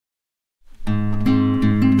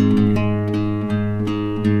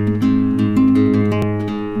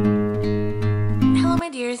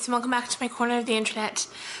and welcome back to my corner of the internet.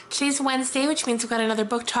 Today's Wednesday, which means I've got another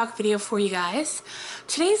book talk video for you guys.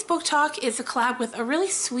 Today's book talk is a collab with a really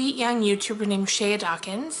sweet young YouTuber named Shaya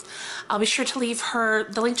Dawkins. I'll be sure to leave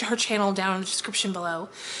the link to her channel down in the description below.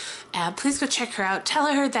 Please go check her out.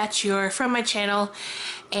 Tell her that you're from my channel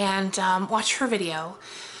and watch her video.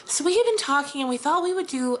 So we have been talking and we thought we would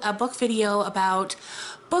do a book video about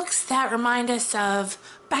books that remind us of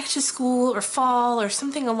back to school or fall or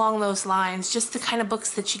something along those lines, just the kind of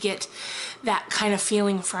books that you get that kind of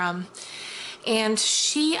feeling from. And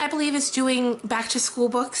she, I believe, is doing back to school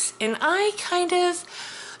books, and I kind of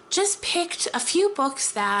just picked a few books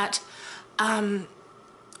that when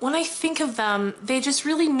I think of them, they just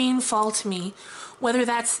really mean fall to me, whether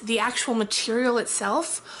that's the actual material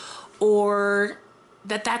itself or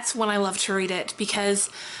that's when I love to read it, because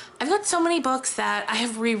I've got so many books that I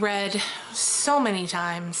have reread so many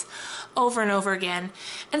times over and over again,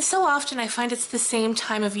 and so often I find it's the same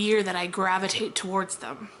time of year that I gravitate towards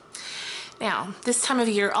them. Now, this time of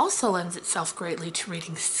year also lends itself greatly to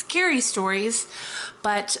reading scary stories,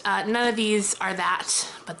 but none of these are that,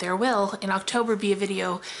 but there will in October be a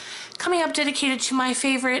video coming up dedicated to my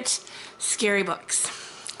favorite scary books,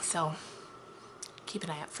 so keep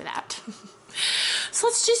an eye out for that. So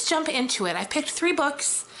let's just jump into it. I picked 3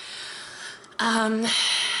 books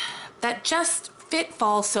that just fit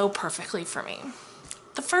fall so perfectly for me.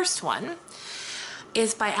 The first one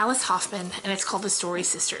is by Alice Hoffman, and it's called The Story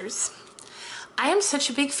Sisters. I am such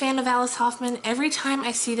a big fan of Alice Hoffman. Every time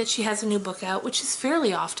I see that she has a new book out, which is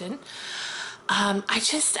fairly often, I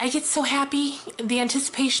get so happy. The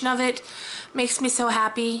anticipation of it makes me so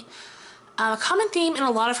happy. A common theme in a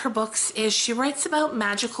lot of her books is she writes about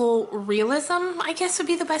magical realism, I guess would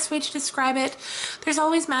be the best way to describe it. There's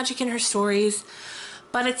always magic in her stories,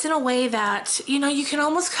 but it's in a way that, you know, you can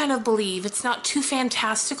almost kind of believe. It's not too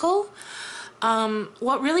fantastical.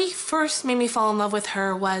 What really first made me fall in love with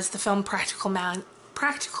her was the film Practical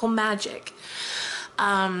Magic.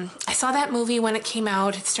 I saw that movie when it came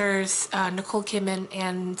out. It stars Nicole Kidman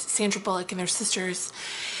and Sandra Bullock and their sisters.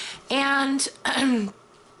 And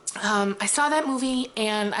I saw that movie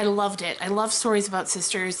and I loved it. I love stories about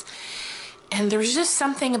sisters, and there was just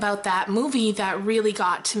something about that movie that really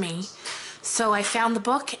got to me. So I found the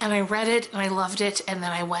book and I read it and I loved it, and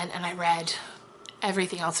then I went and I read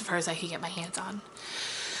everything else of hers I could get my hands on.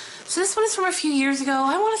 So this one is from a few years ago.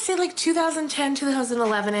 I want to say like 2010,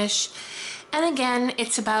 2011-ish. And again,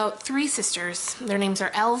 it's about 3 sisters. Their names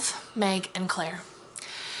are Elve, Meg, and Claire.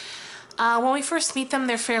 When we first meet them,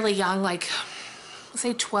 they're fairly young, like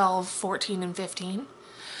say 12, 14, and 15.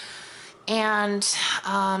 And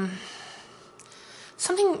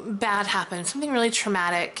something bad happens, something really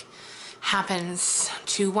traumatic happens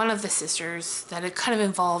to one of the sisters that it kind of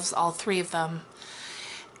involves all 3 of them.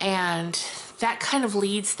 And that kind of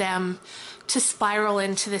leads them to spiral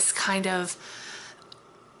into this kind of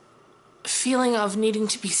feeling of needing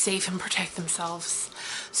to be safe and protect themselves.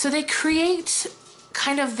 So they create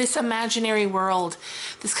kind of this imaginary world,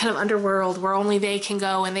 this kind of underworld where only they can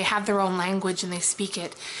go, and they have their own language and they speak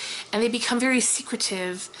it, and they become very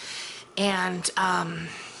secretive and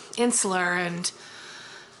insular, and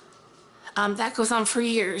that goes on for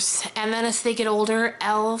years. And then as they get older,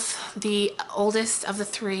 Elve, the oldest of the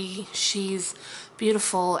 3, she's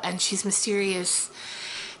beautiful and she's mysterious,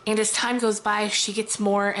 and as time goes by she gets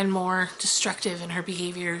more and more destructive in her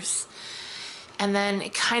behaviors. And then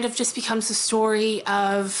it kind of just becomes a story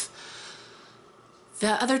of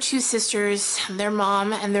the other 2 sisters, their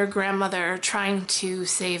mom and their grandmother, trying to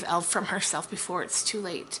save Elve from herself before it's too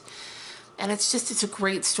late. And it's a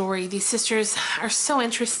great story. These sisters are so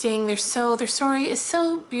interesting. Their story is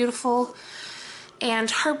so beautiful and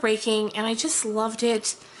heartbreaking, and I just loved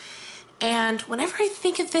it. And whenever I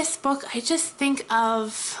think of this book, I just think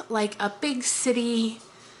of like a big city,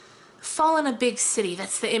 fall in a big city.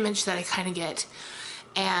 That's the image that I kind of get.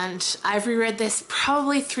 And I've reread this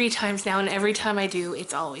probably 3 times now, and every time I do,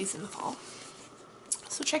 it's always in the fall.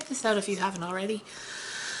 So check this out if you haven't already.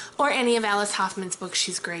 Or any of Alice Hoffman's books.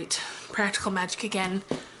 She's great. Practical Magic, again,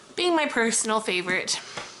 being my personal favorite.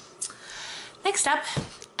 Next up,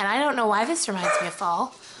 and I don't know why this reminds me of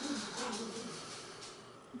fall,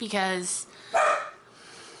 because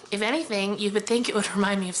if anything, you would think it would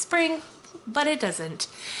remind me of spring, but it doesn't.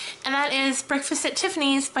 And that is Breakfast at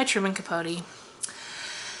Tiffany's by Truman Capote.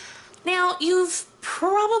 Now, you've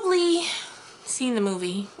probably seen the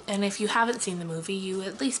movie, and if you haven't seen the movie, you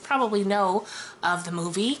at least probably know of the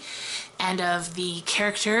movie and of the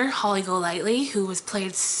character Holly Golightly, who was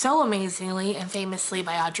played so amazingly and famously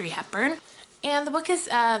by Audrey Hepburn. And the book is,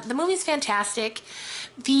 the movie's fantastic.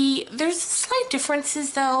 There's slight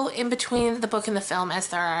differences, though, in between the book and the film, as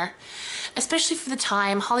there are. Especially for the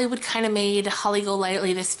time, Hollywood kind of made Holly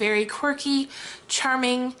Golightly this very quirky,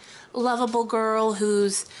 charming, lovable girl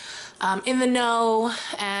who's in the know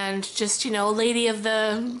and just, you know, a lady of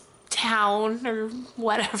the town or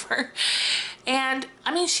whatever. And,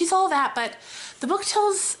 I mean, she's all that, but the book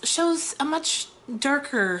shows a much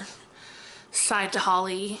darker side to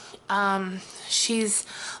Holly. She's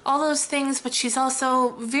all those things, but she's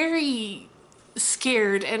also very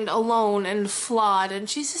scared and alone and flawed, and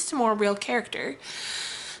she's just a more real character.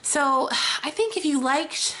 So I think if you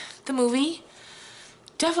liked the movie,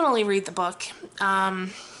 definitely read the book.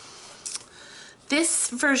 This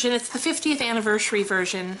version, it's the 50th anniversary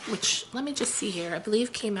version, which, let me just see here, I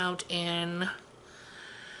believe came out in,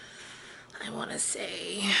 I want to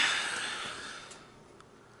say,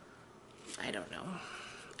 I don't know.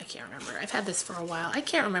 I can't remember. I've had this for a while. I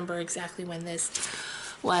can't remember exactly when this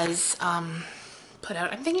was put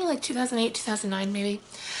out. I'm thinking like 2008, 2009 maybe.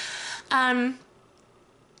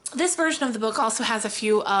 This version of the book also has a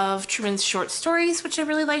few of Truman's short stories, which I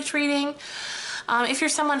really liked reading. If you're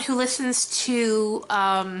someone who listens to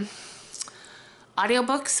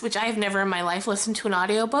audiobooks, which I have never in my life listened to an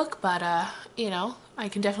audiobook, but you know, I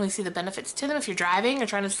can definitely see the benefits to them if you're driving or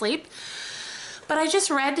trying to sleep. But I just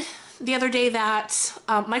read the other day that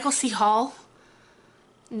Michael C. Hall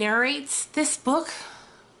narrates this book,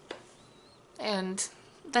 and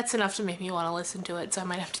that's enough to make me want to listen to it, so I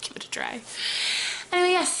might have to give it a try.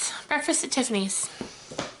 Anyway, yes, Breakfast at Tiffany's.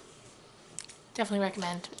 Definitely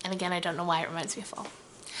recommend. And again, I don't know why it reminds me of fall.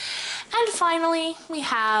 And finally, we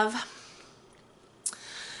have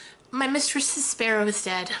My Mistress's Sparrow is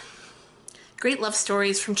Dead. Great love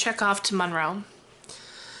stories from Chekhov to Monroe.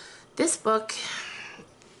 This book,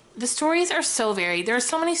 the stories are so varied. There are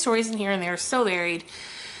so many stories in here and they are so varied.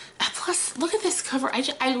 Plus, look at this cover.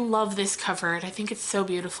 I love this cover and I think it's so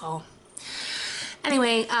beautiful.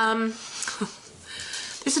 Anyway,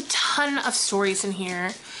 there's a ton of stories in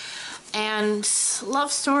here. And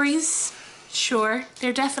love stories, sure,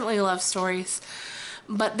 they're definitely love stories,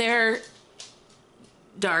 but they're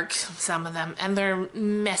dark, some of them, and they're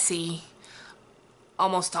messy,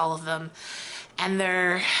 almost all of them, and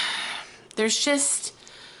they're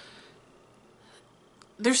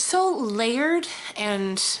so layered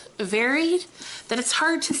and varied that it's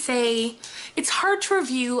hard to say, it's hard to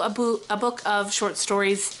review a book of short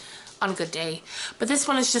stories on a good day, but this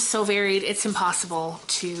one is just so varied, it's impossible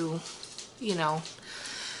to, you know,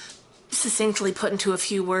 succinctly put into a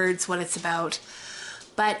few words what it's about.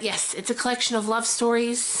 But yes, it's a collection of love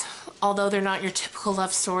stories, although they're not your typical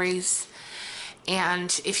love stories.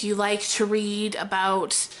 And if you like to read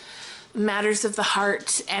about matters of the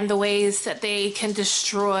heart and the ways that they can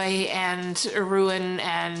destroy and ruin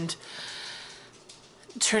and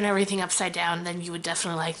turn everything upside down, then you would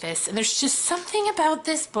definitely like this. And there's just something about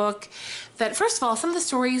this book that, first of all, some of the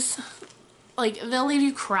stories, like, they'll leave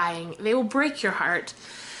you crying. They will break your heart.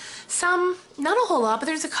 Some, not a whole lot, but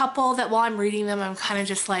there's a couple that while I'm reading them, I'm kind of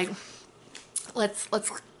just like, let's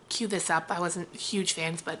cue this up. I wasn't huge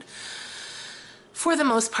fans, but for the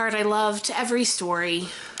most part, I loved every story.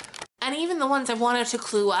 And even the ones I wanted to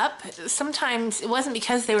clue up, sometimes it wasn't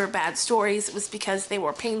because they were bad stories, it was because they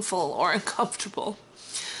were painful or uncomfortable.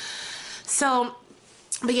 So,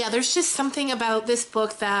 but yeah, there's just something about this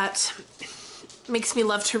book that makes me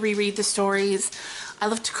love to reread the stories. I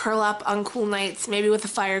love to curl up on cool nights, maybe with a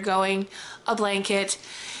fire going, a blanket,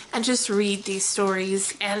 and just read these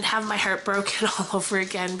stories and have my heart broken all over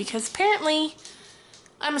again, because apparently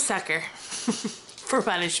I'm a sucker for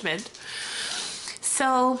punishment.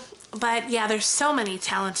 So, but yeah, there's so many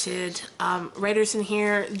talented writers in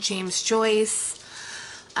here. James Joyce,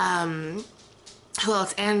 who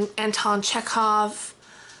else? Anton Chekhov.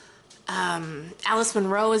 Alice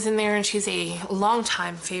Munro is in there, and she's a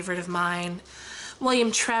longtime favorite of mine.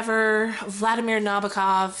 William Trevor, Vladimir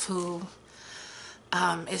Nabokov, who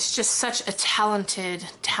is just such a talented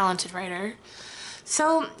writer.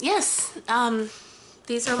 So yes,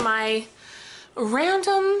 these are my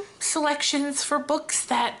random selections for books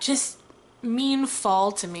that just mean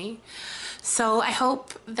fall to me. So I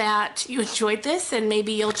hope that you enjoyed this, and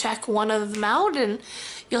maybe you'll check one of them out and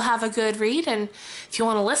you'll have a good read. And if you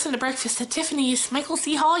want to listen to Breakfast at Tiffany's, Michael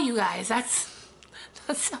C. Hall, you guys, that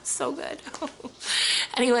sounds so good.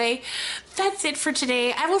 Anyway, that's it for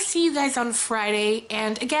today. I will see you guys on Friday.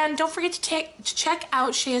 And again, don't forget to check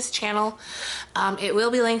out Shaya's channel. It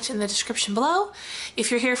will be linked in the description below. If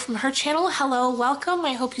you're here from her channel, hello, welcome.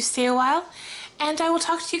 I hope you stay a while. And I will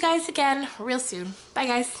talk to you guys again real soon. Bye,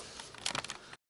 guys.